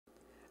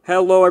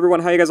Hello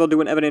everyone, how you guys all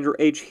doing? Evan Andrew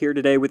H here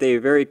today with a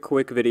very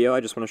quick video. I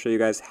just want to show you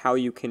guys how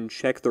you can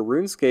check the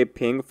RuneScape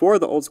ping for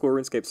the old school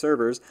RuneScape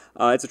servers.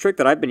 It's a trick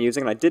that I've been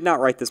using, and I did not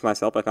write this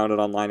myself. I found it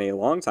online a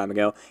long time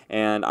ago,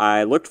 and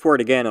I looked for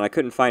it again, and I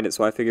couldn't find it,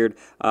 so I figured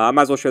I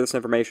might as well share this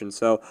information.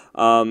 So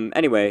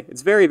anyway,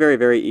 it's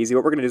very easy.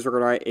 What we're going to do is we're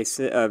going to write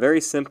a very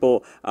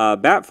simple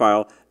bat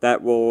file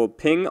that will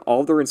ping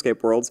all of the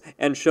RuneScape worlds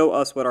and show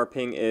us what our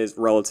ping is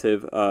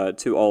relative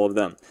to all of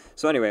them.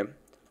 So anyway,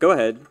 go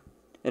ahead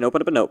and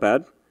open up a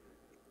notepad.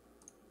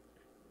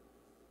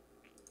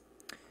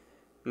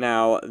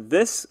 Now,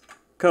 this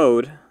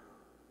code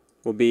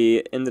will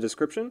be in the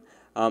description.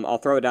 I'll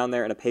throw it down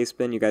there in a paste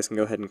bin. You guys can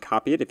go ahead and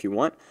copy it if you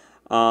want.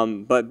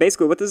 But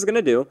basically what this is going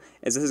to do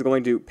is this is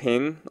going to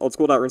ping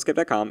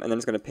oldschool.runescape.com, and then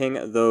it's going to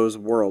ping those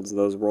worlds.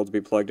 Those worlds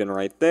will be plugged in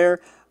right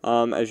there.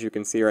 As you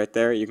can see right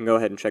there, you can go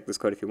ahead and check this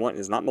code if you want. It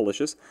is not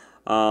malicious.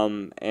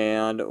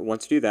 And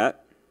once you do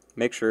that,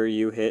 make sure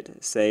you hit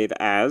Save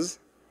As.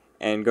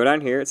 And go down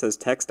here, it says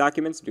text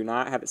documents. Do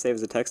not have it saved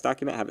as a text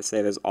document, have it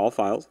saved as all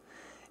files.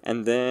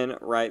 And then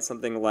write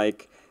something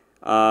like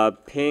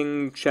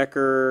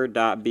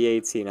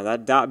pingchecker.bat. Now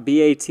that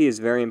 .bat is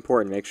very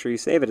important. Make sure you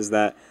save it as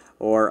that,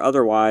 or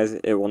otherwise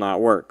it will not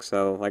work.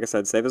 So like I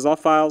said, save as all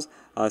files,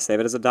 save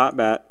it as a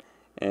 .bat,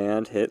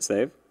 and hit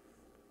save.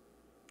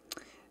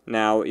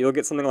 Now you'll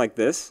get something like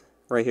this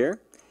right here. And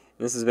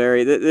this is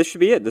this should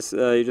be it. This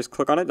you just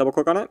click on it, double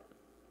click on it.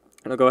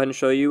 And I'll go ahead and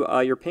show you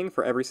your ping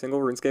for every single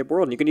RuneScape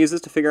world. And you can use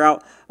this to figure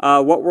out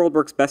what world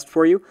works best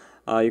for you.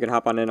 You can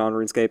hop on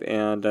RuneScape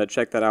and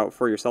check that out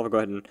for yourself. I'll go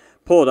ahead and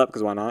pull it up,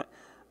 because why not?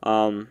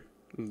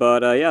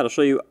 Yeah, it'll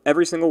show you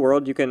every single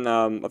world. You can,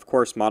 of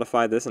course,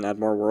 modify this and add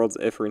more worlds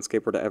if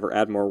RuneScape were to ever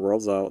add more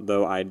worlds,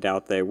 though I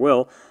doubt they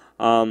will.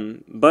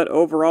 But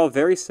overall,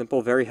 very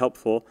simple, very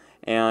helpful,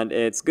 and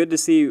it's good to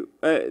see.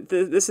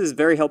 This is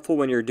very helpful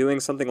when you're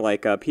doing something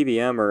like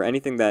PVM or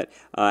anything that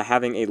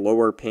having a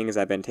lower ping is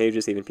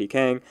advantageous, even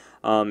PKing.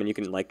 And you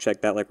can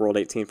check that. Like World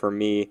 18 for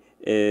me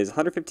is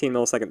 115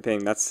 millisecond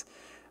ping. That's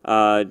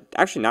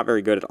actually not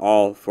very good at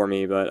all for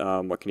me,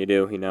 but what can you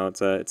do? You know,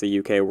 it's a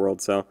UK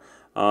world. So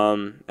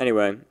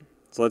anyway,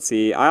 so let's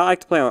see. I like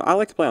to play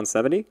on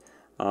 70.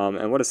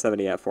 And what is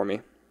 70 at for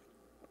me?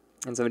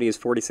 And 70 is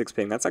 46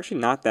 ping. That's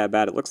actually not that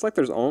bad. It looks like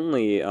there's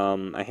only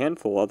a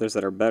handful of others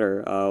that are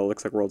better.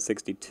 Looks like World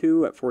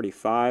 62 at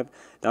 45.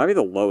 That might be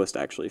the lowest,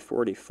 actually,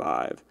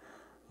 45.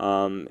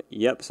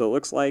 Yep, so it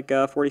looks like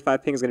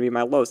 45 ping is going to be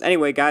my lowest.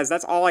 Anyway, guys,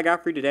 that's all I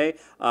got for you today.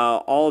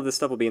 All of this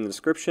stuff will be in the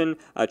description.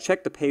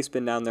 Check the paste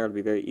bin down there. It'll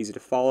be very easy to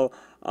follow.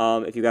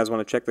 If you guys want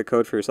to check the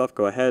code for yourself,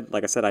 go ahead.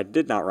 Like I said, I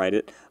did not write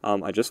it.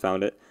 I just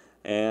found it.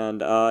 And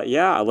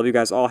yeah, I love you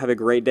guys all. Have a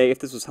great day. If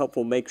this was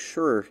helpful, make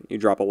sure you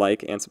drop a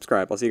like and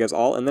subscribe. I'll see you guys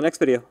all in the next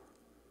video.